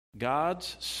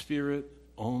God's Spirit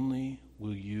only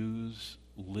will use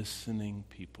listening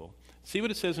people. See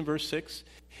what it says in verse 6?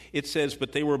 It says,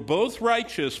 but they were both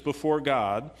righteous before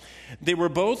God. They were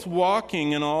both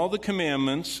walking in all the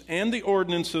commandments and the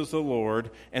ordinances of the Lord,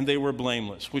 and they were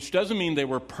blameless, which doesn't mean they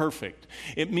were perfect.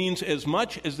 It means as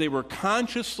much as they were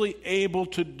consciously able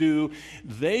to do,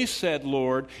 they said,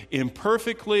 Lord,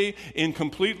 imperfectly,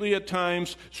 incompletely at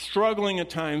times, struggling at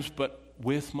times, but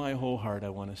with my whole heart I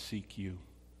want to seek you.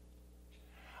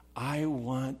 I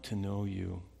want to know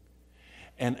you.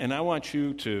 And I want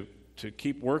you to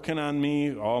keep working on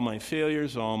me, all my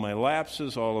failures, all my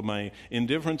lapses, all of my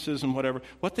indifferences and whatever.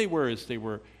 What they were is they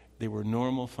were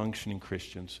normal functioning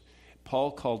Christians.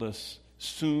 Paul called us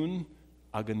soon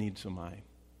agonizomai.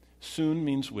 Soon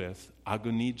means with,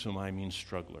 agonizomai means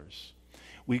strugglers.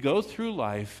 We go through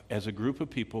life as a group of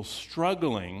people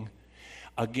struggling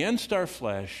against our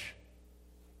flesh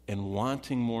and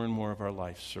wanting more and more of our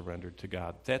life surrendered to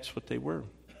God. That's what they were.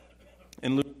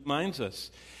 And Luke reminds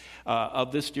us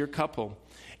of this dear couple.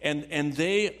 And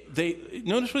they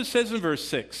notice what it says in verse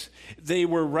 6. They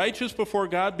were righteous before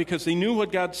God because they knew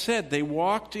what God said. They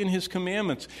walked in his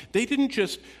commandments. They didn't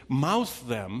just mouth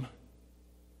them,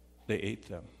 they ate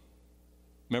them.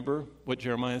 Remember what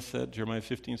Jeremiah said, Jeremiah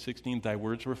 15:16, thy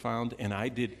words were found, and I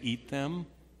did eat them,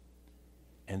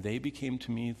 and they became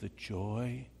to me the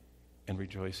joy and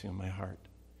rejoicing of my heart.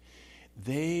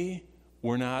 They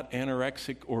were not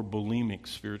anorexic or bulimic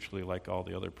spiritually like all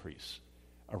the other priests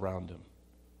around them.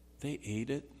 They ate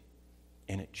it,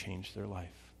 and it changed their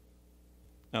life.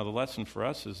 Now, the lesson for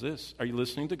us is this. Are you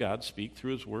listening to God speak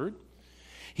through his word?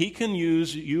 He can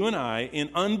use you and I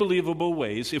in unbelievable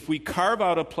ways if we carve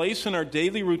out a place in our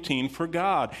daily routine for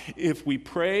God, if we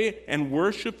pray and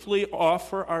worshipfully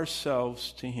offer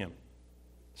ourselves to him.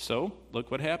 So,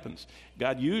 look what happens.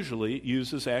 God usually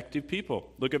uses active people.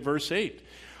 Look at verse 8.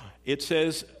 It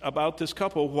says about this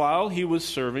couple, while he was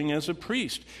serving as a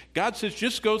priest. God says,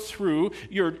 just go through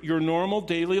your normal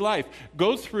daily life.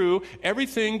 Go through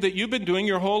everything that you've been doing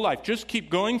your whole life. Just keep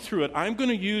going through it. I'm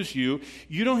going to use you.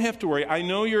 You don't have to worry. I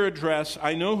know your address.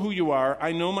 I know who you are.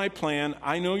 I know my plan.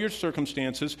 I know your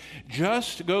circumstances.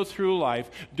 Just go through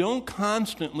life. Don't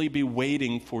constantly be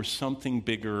waiting for something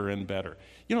bigger and better.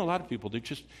 You know, a lot of people,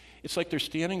 it's like they're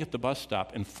standing at the bus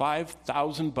stop and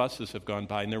 5,000 buses have gone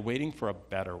by and they're waiting for a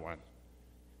better one.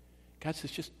 God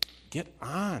says, just get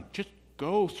on. Just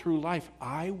go through life.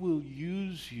 I will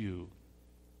use you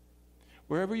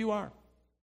wherever you are.